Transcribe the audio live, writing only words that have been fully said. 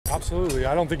absolutely.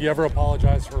 I don't think you ever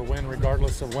apologize for a win,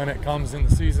 regardless of when it comes in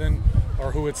the season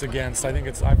or who it's against. I think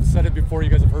I've said it before, you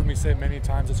guys have heard me say it many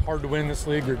times, it's hard to win this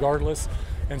league regardless.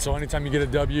 And so anytime you get a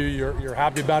W, you're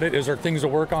happy about it. Is there things to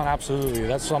work on? Absolutely.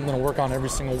 That's something to work on every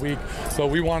single week. So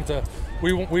we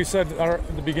said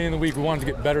at the beginning of the week we wanted to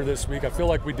get better this week. I feel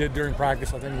like we did during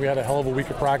practice. I think we had a hell of a week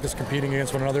of practice competing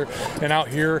against one another. And out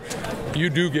here, you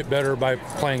do get better by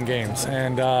playing games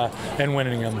and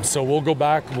winning them. So we'll go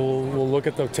back. We'll look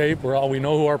at the tape. We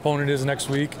know who our opponent is next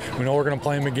week. We know we're going to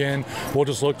play him again. We'll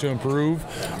just look to improve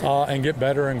and get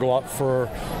better and go out for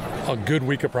a good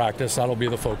week of practice. That'll be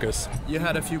the focus. You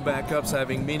had a few backups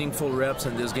having meaningful reps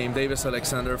in this game. Davis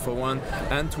Alexander for one.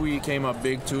 Antwi came up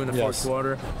big too in the fourth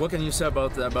quarter. What can you say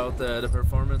about the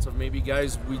performance of maybe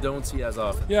guys we don't see as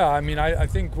often? Yeah, I mean, I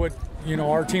think what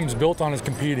our team's built on is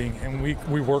competing, and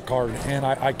we work hard. And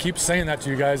I keep saying that to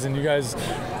you guys, and you guys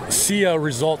see a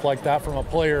result like that from a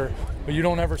player, but you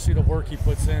don't ever see the work he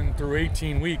puts in through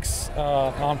 18 weeks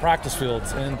on practice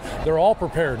fields. And they're all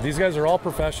prepared. These guys are all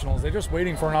professionals. They're just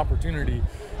waiting for an opportunity.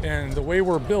 And the way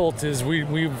we're built is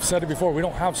we've said it before, we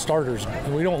don't have starters.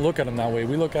 We don't look at them that way.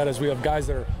 We look at it as we have guys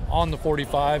that are on the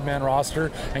 45-man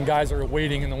roster and guys that are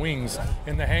waiting in the wings,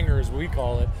 in the hangar as we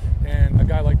call it. And a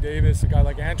guy like Davis, a guy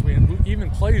like Antwi, who even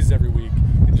plays every week,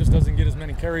 it just doesn't get as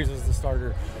many carries as the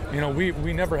starter.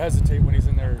 We never hesitate when he's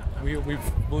in there. We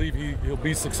believe he'll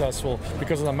be successful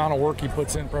because of the amount of work he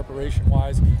puts in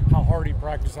preparation-wise, how hard he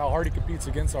practices, how hard he competes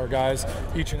against our guys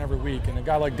each and every week. And a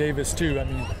guy like Davis, too, I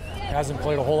mean, hasn't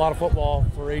played a whole lot of football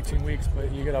for 18 weeks,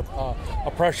 but you get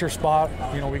a pressure spot,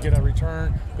 we get a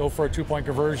return, go for a 2-point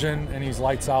conversion, and he's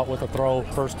lights out with a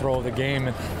first throw of the game,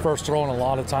 and first throw in a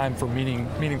lot of time for a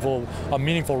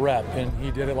meaningful rep, and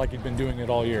he did it like he'd been doing it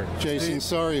all year. Jason,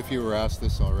 sorry if you were asked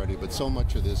this already, but so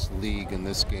much of this league and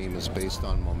this game is based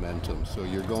on momentum. So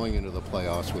you're going into the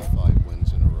playoffs with 5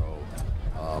 wins in a row.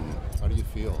 How do you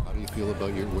feel? How do you feel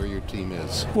about where your team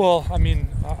is? Well, I mean,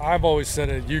 I've always said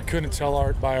it. You couldn't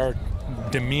tell by our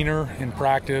demeanor in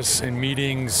practice, in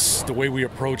meetings, the way we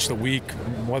approach the week,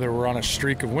 whether we're on a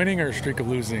streak of winning or a streak of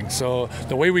losing. So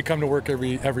the way we come to work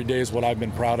every day is what I've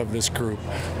been proud of this group.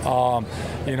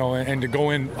 And to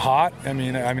go in hot, I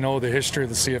know the history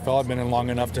of the CFL. I've been in long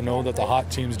enough to know that the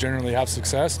hot teams generally have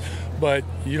success, but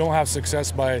you don't have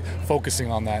success by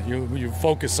focusing on that. You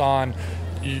focus on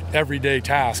everyday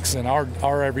tasks, and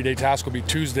our everyday task will be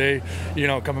Tuesday,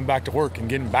 coming back to work and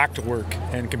getting back to work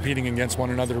and competing against one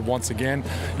another once again,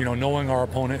 knowing our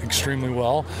opponent extremely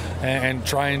well and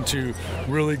trying to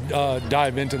really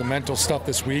dive into the mental stuff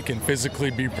this week and physically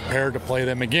be prepared to play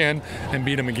them again and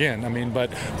beat them again.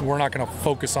 But we're not going to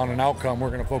focus on an outcome.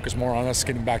 We're going to focus more on us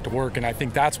getting back to work, and I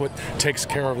think that's what takes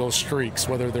care of those streaks,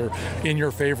 whether they're in your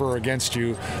favor or against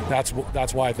you. That's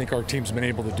why I think our team's been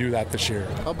able to do that this year.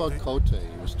 How about Cote?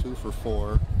 He was 2 for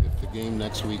 4. If the game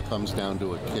next week comes down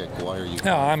to a kick, why are you confident?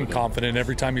 Yeah, I'm confident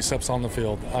every time he steps on the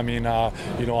field.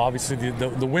 Obviously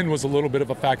the wind was a little bit of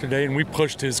a factor today, and we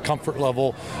pushed his comfort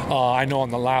level, I know,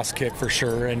 on the last kick for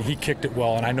sure, and he kicked it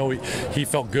well, and I know he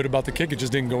felt good about the kick. It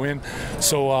just didn't go in.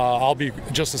 So I'll be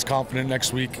just as confident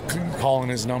next week calling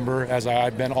his number as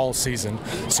I've been all season.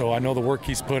 So I know the work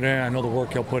he's put in. I know the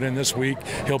work he'll put in this week.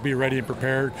 He'll be ready and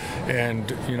prepared,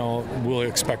 and, we'll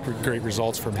expect great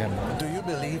results from him. Do you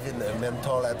believe in the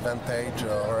mental advantage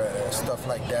or stuff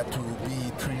like that to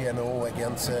be 3-0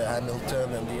 against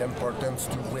Hamilton, and the importance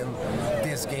to win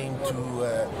this game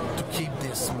to keep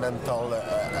this mental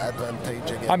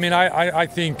advantage against? I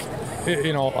think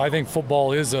I think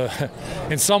football is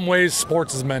in some ways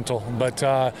sports is mental, but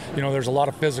there's a lot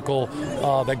of physical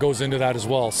that goes into that as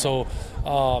well. So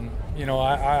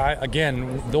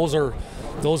again, those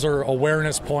are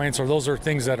awareness points, or those are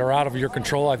things that are out of your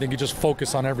control. I think you just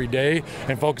focus on every day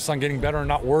and focus on getting better and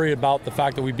not worry about the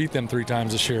fact that we beat them 3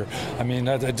 times this year.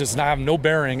 That does not have no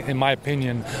bearing, in my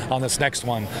opinion, on this next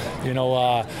one.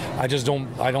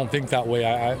 I don't think that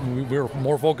way. We're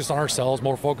more focused on ourselves,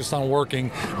 more focused on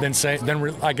working than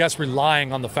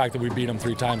relying on the fact that we beat them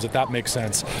 3 times, if that makes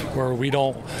sense. Where we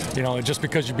don't, just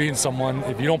because you're beating someone,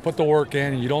 if you don't put the work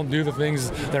in and you don't do the things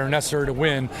that are necessary to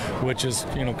win, which is,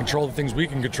 control the things we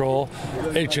can control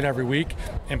each and every week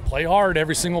and play hard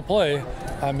every single play.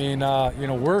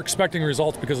 We're expecting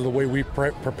results because of the way we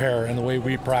prepare and the way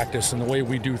we practice and the way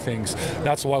we do things.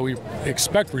 That's why we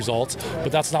expect results,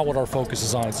 but that's not what our focus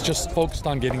is on. It's just focused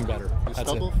on getting better. Is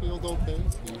Stubblefield okay?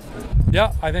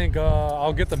 Yeah, I think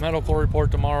I'll get the medical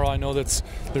report tomorrow. I know there's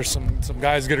some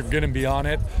guys that are going to be on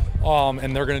it,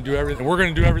 and they're going to do everything. We're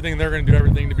going to do everything. They're going to do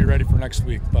everything to be ready for next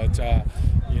week. But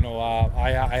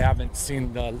I haven't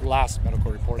seen the last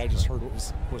medical report. I just heard what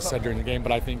was said during the game,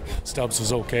 but I think Stubbs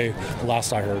was okay the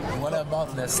last I heard. What about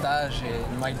Lestage?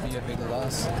 It might be a big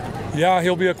loss. Yeah,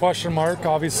 he'll be a question mark.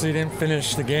 Obviously, he didn't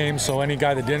finish the game, so any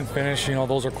guy that didn't finish,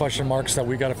 those are question marks that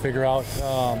we got to figure out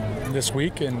this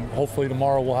week, and hopefully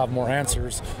tomorrow we'll have more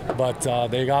answers. But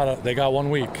they got 1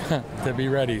 week to be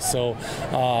ready. So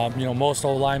most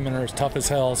old linemen are as tough as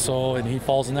hell. So, and he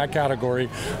falls in that category.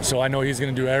 So I know he's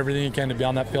going to do everything he can to be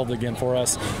on that field again for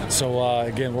us. So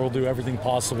again, we'll do everything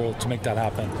possible to make that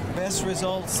happen. Best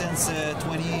result since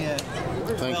 2012.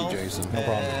 Thank you, Jason. No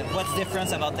problem. What's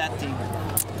different about that team?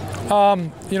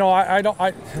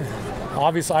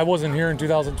 Obviously, I wasn't here in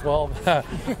 2012,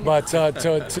 but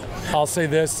I'll say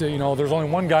this: there's only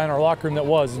one guy in our locker room that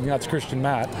was, and that's Christian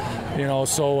Matt.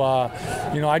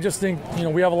 I just think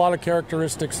we have a lot of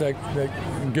characteristics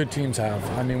that good teams have.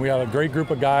 I mean, we have a great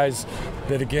group of guys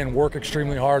that again work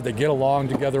extremely hard. They get along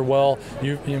together well.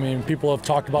 People have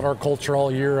talked about our culture all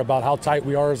year, about how tight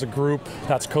we are as a group.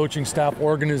 That's coaching staff,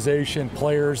 organization,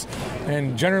 players,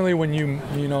 and generally when you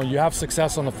have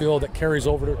success on the field, that carries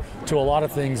over to a lot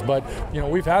of things. But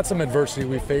we've had some adversity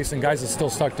we faced, and guys have still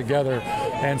stuck together.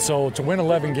 And so to win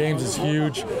 11 games is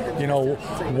huge.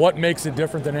 What makes it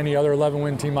different than any other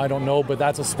 11-win team, I don't know, but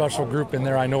that's a special group in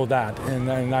there. I know that,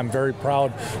 and I'm very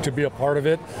proud to be a part of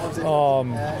it.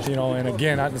 And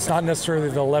again, it's not necessarily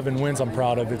the 11 wins I'm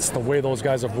proud of. It's the way those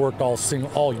guys have worked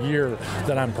all year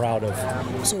that I'm proud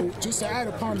of. So just to add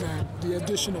upon that, the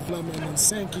addition of Lemon and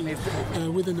Sankey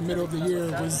within the middle of the year,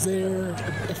 was there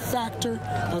a factor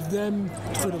of them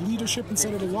for the leadership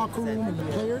inside of the locker room and the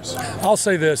players? I'll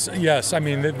say this, yes. I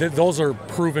mean, those are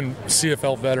proven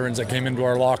CFL veterans that came into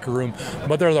our locker room,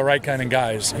 but they're the right kind of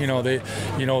guys.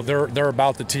 They're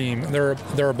about the team.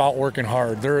 They're about working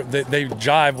hard. They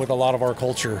jive with a lot of our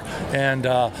culture and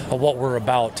of what we're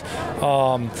about.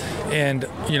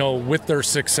 With their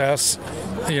success,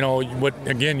 what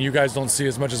again you guys don't see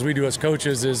as much as we do as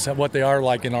coaches is what they are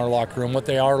like in our locker room, what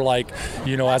they are like,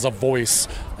 as a voice,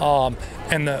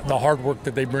 and the hard work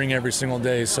that they bring every single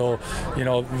day. So,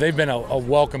 they've been a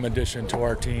welcome addition to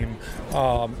our team,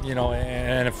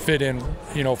 and a fit in,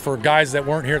 for guys that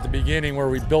weren't here at the beginning where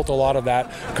we built a lot of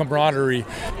that camaraderie,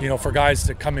 for guys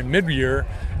to come in mid-year,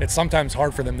 it's sometimes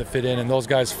hard for them to fit in, and those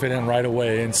guys fit in right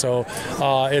away. And so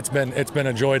it's been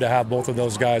a joy to have both of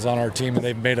those guys on our team, and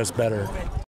they've made us better.